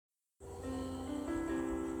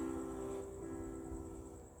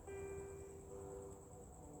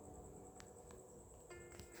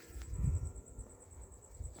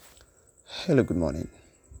Hello, good morning.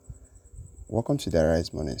 Welcome to the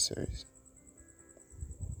Arise Morning series.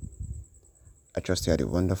 I trust you had a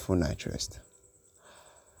wonderful night rest.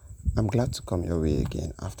 I'm glad to come your way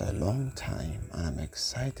again after a long time, and I'm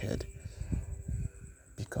excited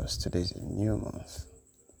because today is a new month.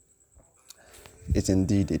 It's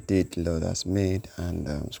indeed a day the Lord has made,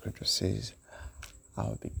 and Scripture says,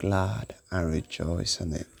 I'll be glad and rejoice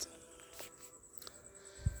in it.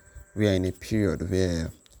 We are in a period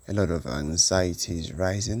where a lot of anxiety is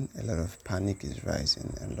rising, a lot of panic is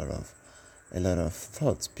rising, and a lot of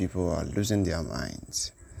thoughts. People are losing their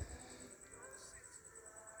minds.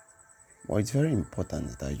 Well, it's very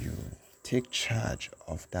important that you take charge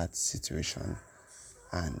of that situation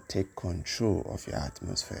and take control of your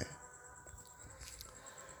atmosphere.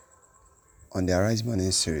 On the Arise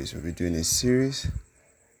Morning series, we'll be doing a series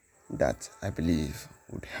that I believe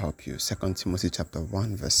would help you. 2 Timothy chapter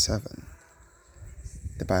 1 verse 7.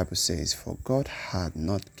 The Bible says, "For God had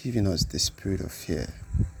not given us the spirit of fear,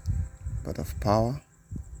 but of power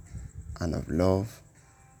and of love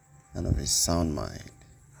and of a sound mind."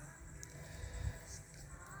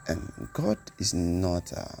 And God is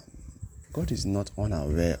not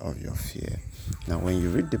unaware of your fear. Now, when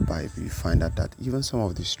you read the Bible, you find out that even some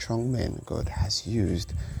of the strong men God has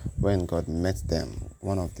used, when God met them,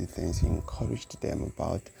 one of the things He encouraged them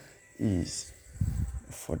about is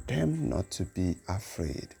for them not to be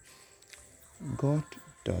afraid. God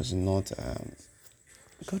does not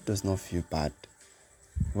feel bad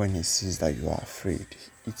when He sees that you are afraid.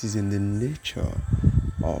 It is in the nature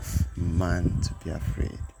of man to be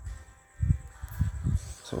afraid.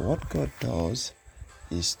 So what God does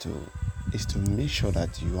is to make sure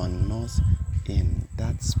that you are not in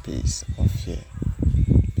that space of fear,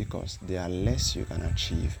 because there are less you can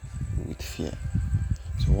achieve with fear.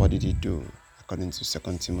 So what did He do? According to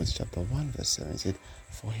 2 Timothy chapter 1 verse 7, He said,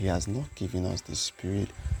 "For He has not given us the spirit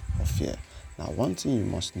of fear." Now, one thing you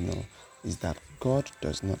must know is that God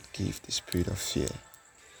does not give the spirit of fear,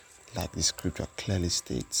 like the scripture clearly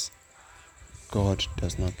states. God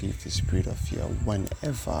does not give the spirit of fear.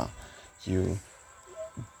 Whenever you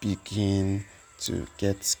begin to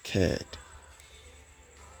get scared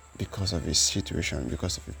because of a situation,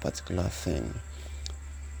 because of a particular thing,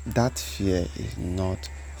 that fear is not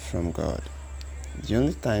from God. The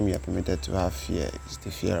only time you are permitted to have fear is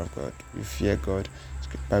the fear of God. You fear God.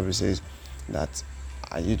 The Bible says that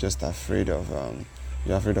are you just afraid of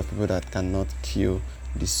you're afraid of people that cannot kill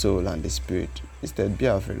the soul and the spirit. Instead, be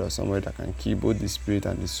afraid of somebody that can kill both the spirit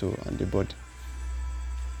and the soul and the body.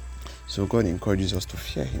 So God encourages us to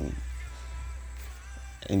fear Him.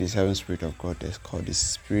 In the seventh spirit of God, there's called the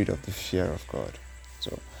spirit of the fear of God.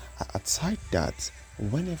 So aside that,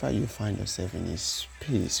 whenever you find yourself in a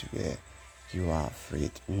space where you are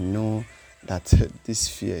afraid, know that this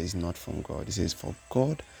fear is not from God. It says, "For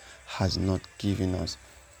God has not given us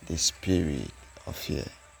the spirit of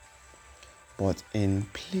fear, but in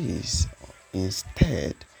place,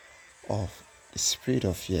 instead of the spirit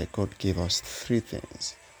of fear, God gave us three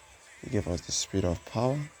things. He gave us the spirit of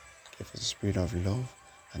power, He gave us the spirit of love,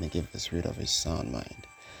 and He gave us the spirit of a sound mind."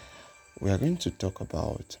 We are going to talk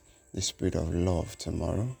about the spirit of love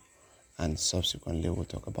tomorrow, and subsequently we'll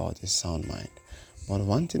talk about a sound mind. But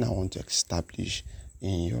one thing I want to establish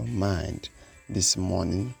in your mind this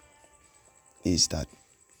morning is that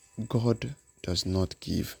God does not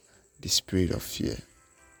give the spirit of fear.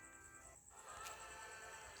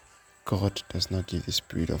 God does not give the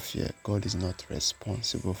spirit of fear. God is not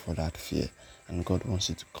responsible for that fear, and God wants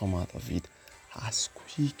you to come out of it as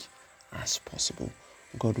quick as possible.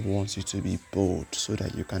 God wants you to be bold so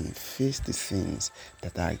that you can face the things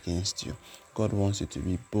that are against you. God wants you to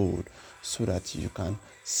be bold so that you can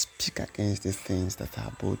speak against the things that are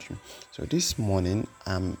about you. So this morning,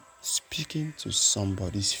 I'm speaking to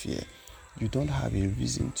somebody's fear. You don't have a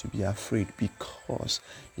reason to be afraid because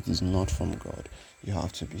it is not from God. You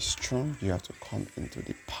have to be strong. You have to come into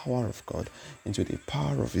the power of God, into the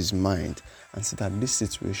power of His mind, and see that this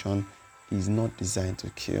situation is not designed to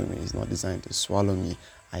kill me. It's not designed to swallow me.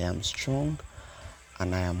 I am strong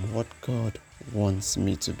and I am what God wants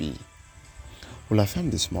me to be. Well, I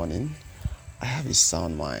found this morning, I have a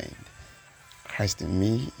sound mind. Christ in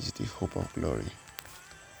me is the hope of glory.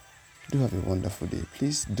 Do have a wonderful day.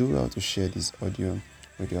 Please do well to share this audio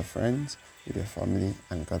with your friends, with your family,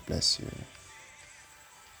 and God bless you.